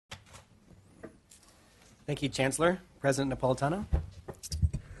Thank you, Chancellor. President Napolitano.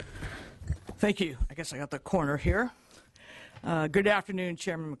 Thank you. I guess I got the corner here. Good afternoon,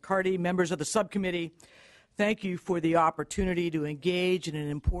 Chairman McCarty, members of the subcommittee. Thank you for the opportunity to engage in an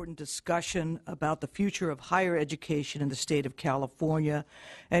important discussion about the future of higher education in the state of California,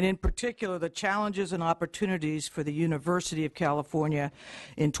 and in particular the challenges and opportunities for the University of California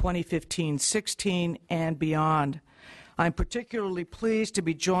in 2015-16 and beyond. I'm particularly pleased to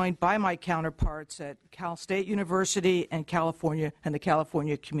be joined by my counterparts at Cal State University and the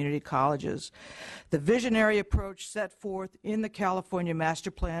California Community Colleges. The visionary approach set forth in the California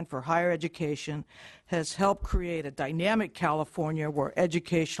Master Plan for Higher Education has helped create a dynamic California where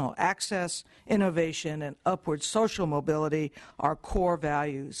educational access, innovation, and upward social mobility are core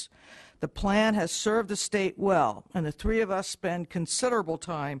values. The plan has served the state well, and the three of us spend considerable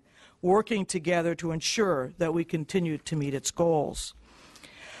time working together to ensure that we continue to meet its goals.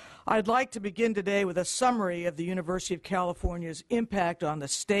 I'd like to begin today with a summary of the University of California's impact on the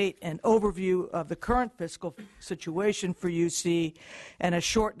state, an overview of the current fiscal situation for UC, and a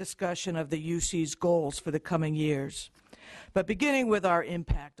short discussion of the UC's goals for the coming years. But beginning with our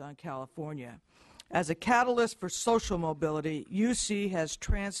impact on California. As a catalyst for social mobility, UC has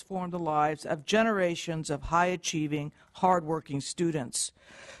transformed the lives of generations of high-achieving, hard-working students.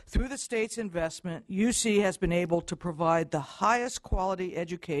 Through the state's investment, UC has been able to provide the highest quality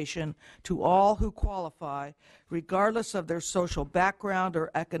education to all who qualify, regardless of their social background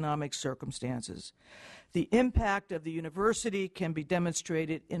or economic circumstances. The impact of the university can be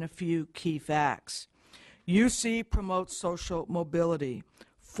demonstrated in a few key facts. UC promotes social mobility.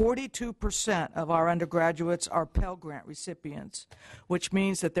 42% of our undergraduates are Pell Grant recipients, which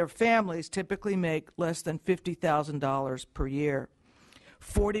means that their families typically make less than $50,000 per year.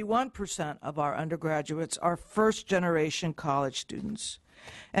 41% of our undergraduates are first-generation college students.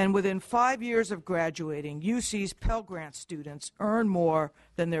 And within 5 years of graduating, UC's Pell Grant students earn more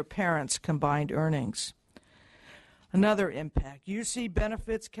than their parents' combined earnings. Another impact, UC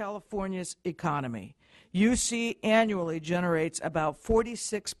benefits California's economy. UC annually generates about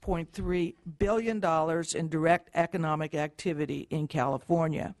 $46.3 billion in direct economic activity in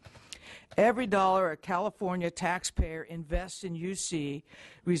California. Every dollar a California taxpayer invests in UC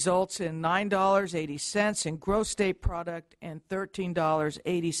results in $9.80 in gross state product and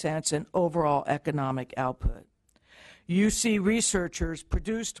 $13.80 in overall economic output. UC researchers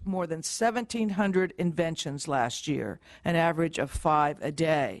produced more than 1,700 inventions last year, an average of 5 a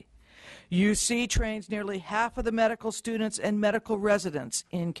day. UC trains nearly half of the medical students and medical residents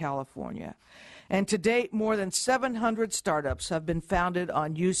in California. And to date, more than 700 startups have been founded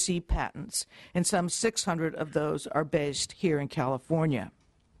on UC patents, and some 600 of those are based here in California.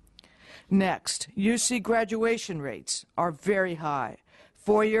 Next, UC graduation rates are very high.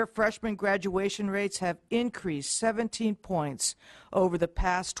 Four-year freshman graduation rates have increased 17 points over the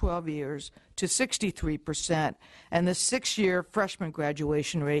past 12 years to 63%, and the six-year freshman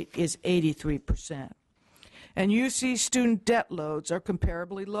graduation rate is 83%. And UC student debt loads are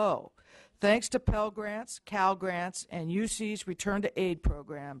comparably low. Thanks to Pell Grants, Cal Grants, and UC's return-to-aid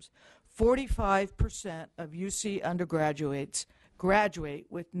programs, 45% of UC undergraduates graduate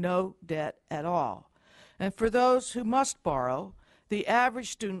with no debt at all. And for those who must borrow, the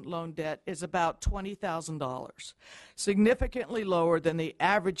average student loan debt is about $20,000, significantly lower than the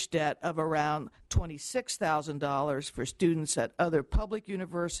average debt of around $26,000 for students at other public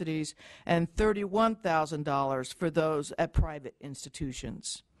universities and $31,000 for those at private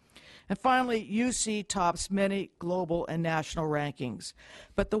institutions. And finally, UC tops many global and national rankings,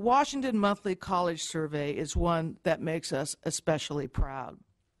 but the Washington Monthly College Survey is one that makes us especially proud.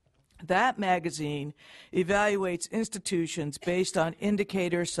 That magazine evaluates institutions based on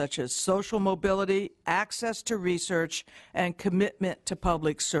indicators such as social mobility, access to research, and commitment to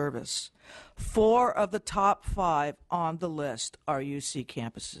public service. 4 of the top 5 on the list are UC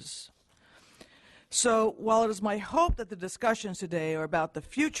campuses. So while it is my hope that the discussions today are about the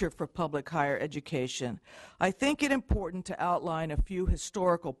future for public higher education, I think it important to outline a few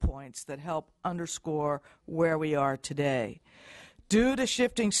historical points that help underscore where we are today. Due to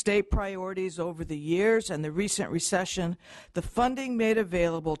shifting state priorities over the years and the recent recession, the funding made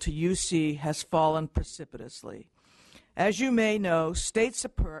available to UC has fallen precipitously. As you may know, state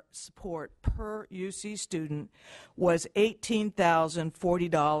support per UC student was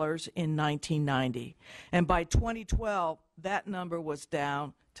 $18,040 in 1990, and by 2012, that number was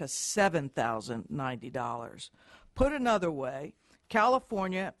down to $7,090. Put another way,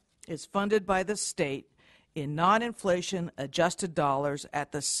 California is funded by the state in non-inflation adjusted dollars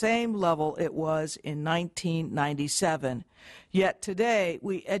at the same level it was in 1997. Yet today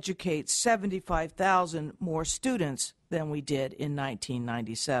we educate 75,000 more students than we did in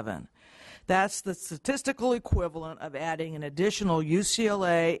 1997. That's the statistical equivalent of adding an additional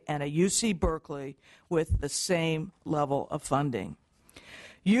UCLA and a UC Berkeley with the same level of funding.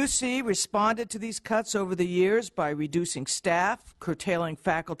 UC responded to these cuts over the years by reducing staff, curtailing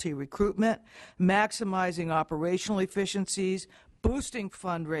faculty recruitment, maximizing operational efficiencies, boosting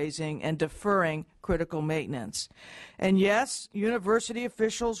fundraising, and deferring critical maintenance. And yes, university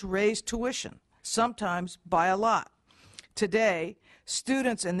officials raise tuition, sometimes by a lot. Today,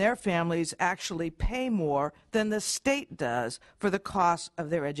 students and their families actually pay more than the state does for the cost of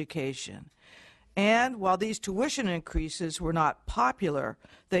their education. And while these tuition increases were not popular,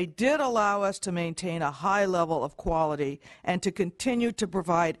 they did allow us to maintain a high level of quality and to continue to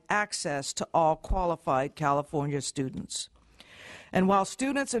provide access to all qualified California students. And while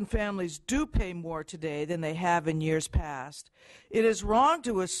students and families do pay more today than they have in years past, it is wrong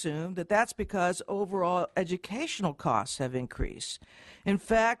to assume that that's because overall educational costs have increased. In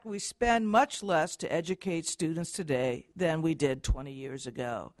fact, we spend much less to educate students today than we did 20 years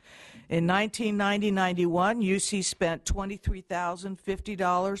ago. In 1990-91, UC spent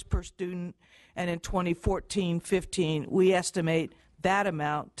 $23,050 per student, and in 2014-15, we estimate that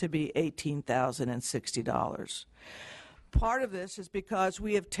amount to be $18,060. Part of this is because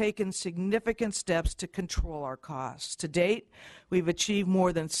we have taken significant steps to control our costs. To date, we've achieved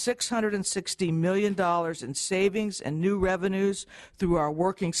more than $660 million in savings and new revenues through our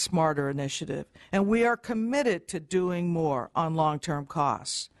Working Smarter initiative, and we are committed to doing more on long-term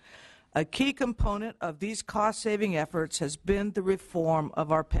costs. A key component of these cost-saving efforts has been the reform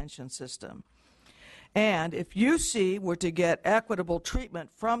of our pension system. And if UC were to get equitable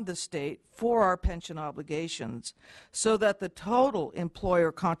treatment from the state for our pension obligations so that the total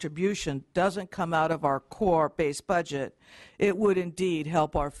employer contribution doesn't come out of our core base budget, it would indeed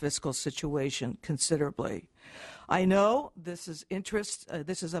help our fiscal situation considerably. I know this is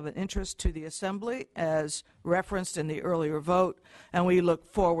of an interest to the Assembly, as referenced in the earlier vote, and we look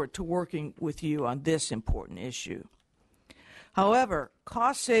forward to working with you on this important issue. However,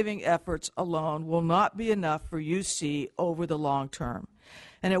 cost-saving efforts alone will not be enough for UC over the long term.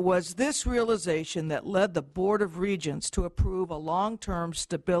 And it was this realization that led the Board of Regents to approve a long-term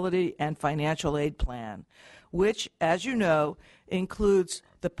stability and financial aid plan, which, as you know, includes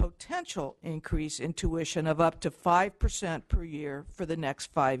the potential increase in tuition of up to 5% per year for the next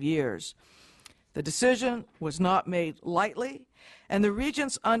 5 years. The decision was not made lightly, and the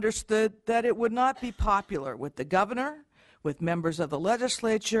Regents understood that it would not be popular with the governor, with members of the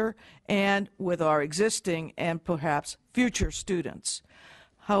legislature, and with our existing and perhaps future students.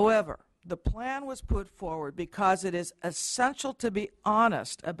 However, the plan was put forward because it is essential to be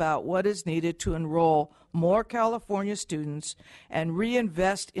honest about what is needed to enroll more California students and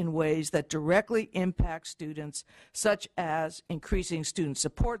reinvest in ways that directly impact students, such as increasing student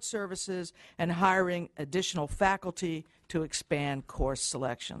support services and hiring additional faculty to expand course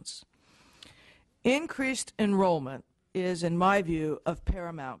selections. Increased enrollment is, in my view, of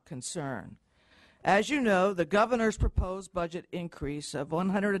paramount concern. As you know, the governor's proposed budget increase of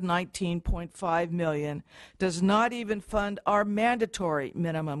 $119.5 million does not even fund our mandatory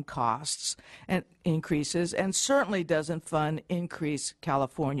minimum costs and increases, and certainly doesn't fund increased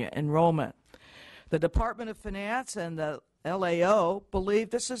California enrollment. The Department of Finance and the LAO believe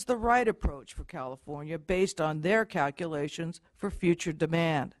this is the right approach for California based on their calculations for future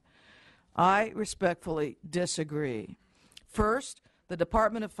demand. I respectfully disagree. First, the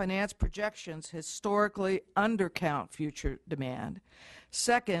Department of Finance projections historically undercount future demand.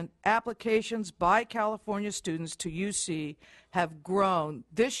 Second, applications by California students to UC have grown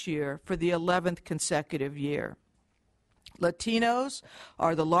this year for the 11th consecutive year. Latinos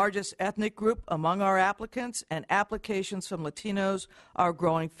are the largest ethnic group among our applicants, and applications from Latinos are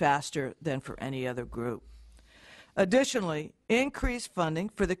growing faster than for any other group. Additionally, increased funding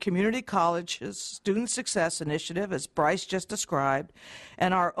for the Community College's Student Success Initiative, as Bryce just described,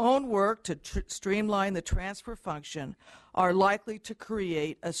 and our own work to streamline the transfer function are likely to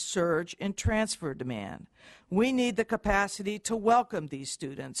create a surge in transfer demand. We need the capacity to welcome these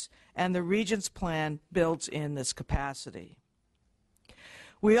students, and the Regents plan builds in this capacity.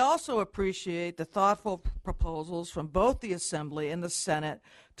 We also appreciate the thoughtful proposals from both the Assembly and the Senate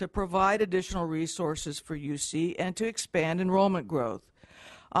to provide additional resources for UC and to expand enrollment growth.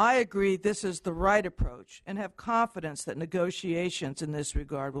 I agree this is the right approach and have confidence that negotiations in this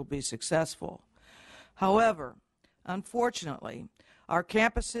regard will be successful. However, unfortunately, Our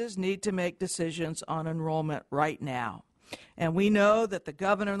campuses need to make decisions on enrollment right now. And we know that the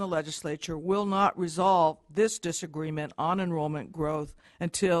governor and the legislature will not resolve this disagreement on enrollment growth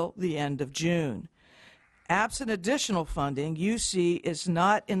until the end of June. Absent additional funding, UC is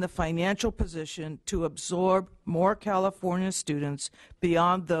not in the financial position to absorb more California students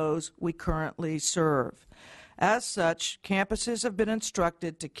beyond those we currently serve. As such, campuses have been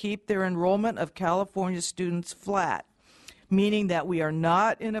instructed to keep their enrollment of California students flat, meaning that we are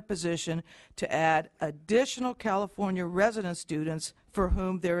not in a position to add additional California resident students for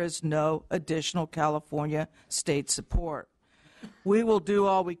whom there is no additional California state support. We will do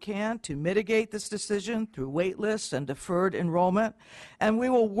all we can to mitigate this decision through wait lists and deferred enrollment, and we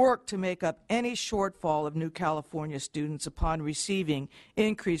will work to make up any shortfall of new California students upon receiving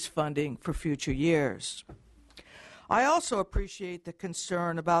increased funding for future years. I also appreciate the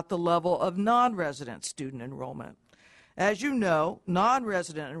concern about the level of non-resident student enrollment. As you know,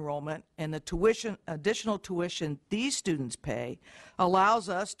 non-resident enrollment and the additional tuition these students pay allows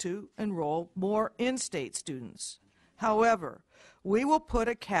us to enroll more in-state students. However, we will put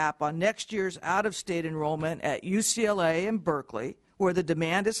a cap on next year's out-of-state enrollment at UCLA and Berkeley, where the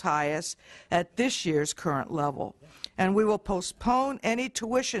demand is highest, at this year's current level. And we will postpone any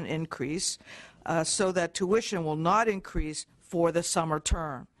tuition increase so that tuition will not increase for the summer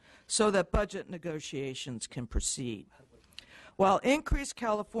term, so that budget negotiations can proceed. While increased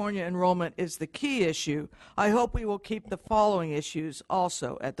California enrollment is the key issue, I hope we will keep the following issues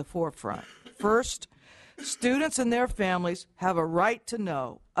also at the forefront. First, students and their families have a right to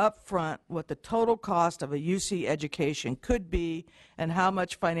know up front what the total cost of a UC education could be and how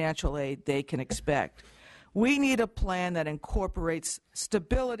much financial aid they can expect. We need a plan that incorporates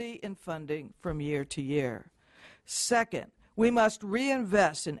stability in funding from year to year. Second, we must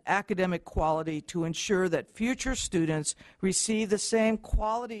reinvest in academic quality to ensure that future students receive the same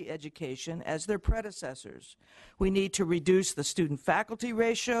quality education as their predecessors. We need to reduce the student-faculty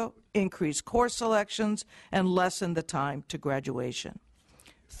ratio, increase course selections, and lessen the time to graduation.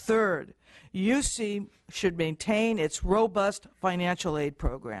 Third, UC should maintain its robust financial aid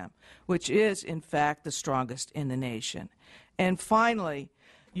program, which is, in fact, the strongest in the nation. And finally,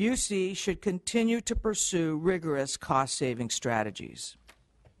 UC should continue to pursue rigorous cost-saving strategies.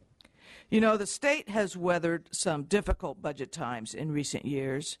 You know, the state has weathered some difficult budget times in recent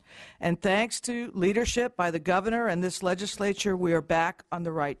years, and thanks to leadership by the governor and this legislature, we are back on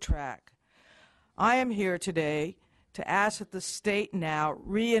the right track. I am here today to ask that the state now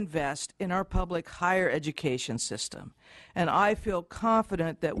reinvest in our public higher education system, and I feel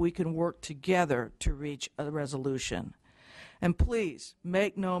confident that we can work together to reach a resolution. And please,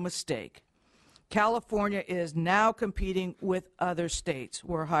 make no mistake, California is now competing with other states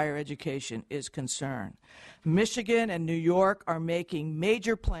where higher education is concerned. Michigan and New York are making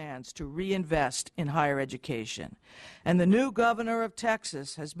major plans to reinvest in higher education. And the new governor of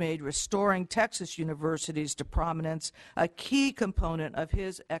Texas has made restoring Texas universities to prominence a key component of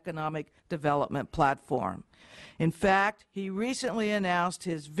his economic development platform. In fact, he recently announced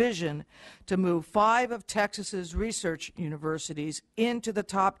his vision to move 5 of Texas's research universities into the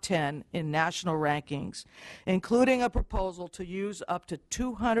top 10 in national rankings, including a proposal to use up to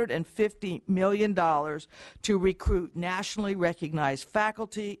 $250 million to recruit nationally recognized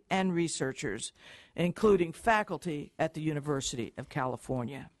faculty and researchers, including faculty at the University of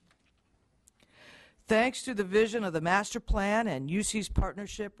California. Thanks to the vision of the master plan and UC's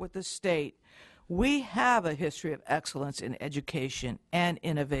partnership with the state, we have a history of excellence in education and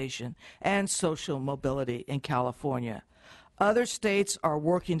innovation and social mobility in California. Other states are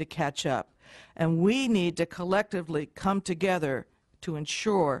working to catch up, and we need to collectively come together to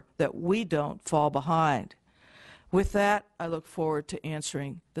ensure that we don't fall behind. With that, I look forward to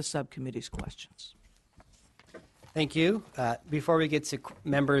answering the subcommittee's questions. Thank you. Before we get to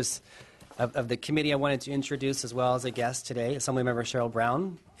members of the committee, I wanted to introduce as well as a guest today, Assemblymember Cheryl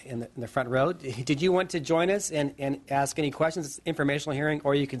Brown in the front row. Did you want to join us and ask any questions? It's an informational hearing,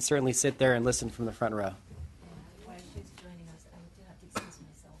 or you can certainly sit there and listen from the front row. While she's joining us, I do have to excuse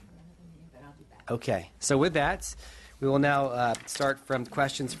myself from another meeting, but I'll be back. Okay. So with that, we will now start from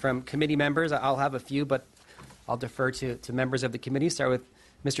questions from committee members. I'll have a few, but I'll defer to members of the committee. Start with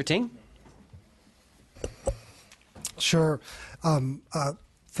Mr. Ting. Sure.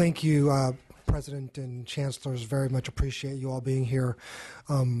 Thank you, President and Chancellors. Very much appreciate you all being here.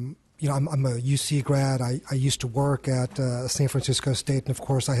 You know, I'm a UC grad. I used to work at San Francisco State, and of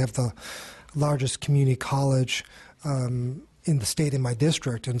course, I have the largest community college in the state in my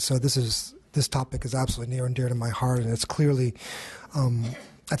district, and so this topic is absolutely near and dear to my heart, and it's clearly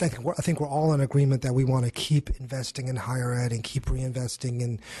I think we're all in agreement that we want to keep investing in higher ed and keep reinvesting,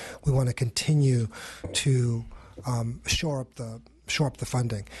 and we want to continue to shore up the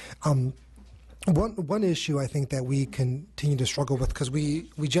funding. One issue I think that we continue to struggle with, because we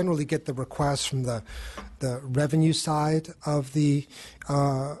generally get the requests from the revenue side of the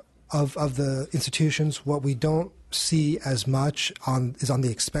institutions. What we don't see as much is on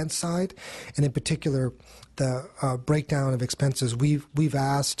the expense side, and in particular the breakdown of expenses. We've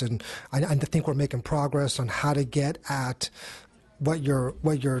asked, and I think we're making progress on how to get at what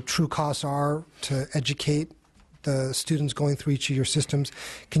your true costs are to educate the students going through each of your systems.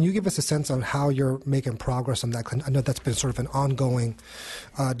 Can you give us a sense on how you're making progress on that? I know that's been sort of an ongoing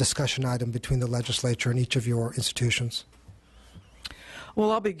discussion item between the legislature and each of your institutions.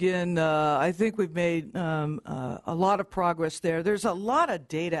 Well, I'll begin. I think we've made a lot of progress there. There's a lot of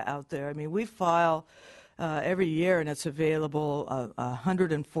data out there. I mean, we file every year, and it's available, a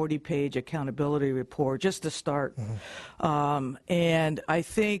 140-page accountability report, just to start. Mm-hmm. And I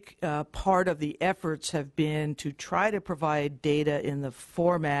think part of the efforts have been to try to provide data in the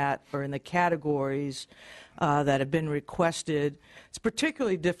format or in the categories that have been requested. It's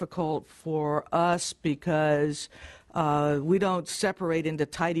particularly difficult for us because we don't separate into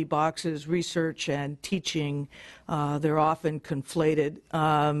tidy boxes, research and teaching. They're often conflated.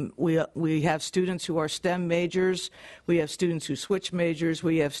 We have students who are STEM majors. We have students who switch majors.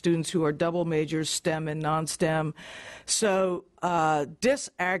 We have students who are double majors, STEM and non-STEM. So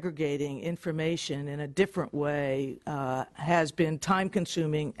disaggregating information in a different way has been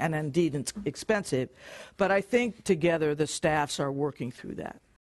time-consuming and indeed expensive. But I think together the staffs are working through that.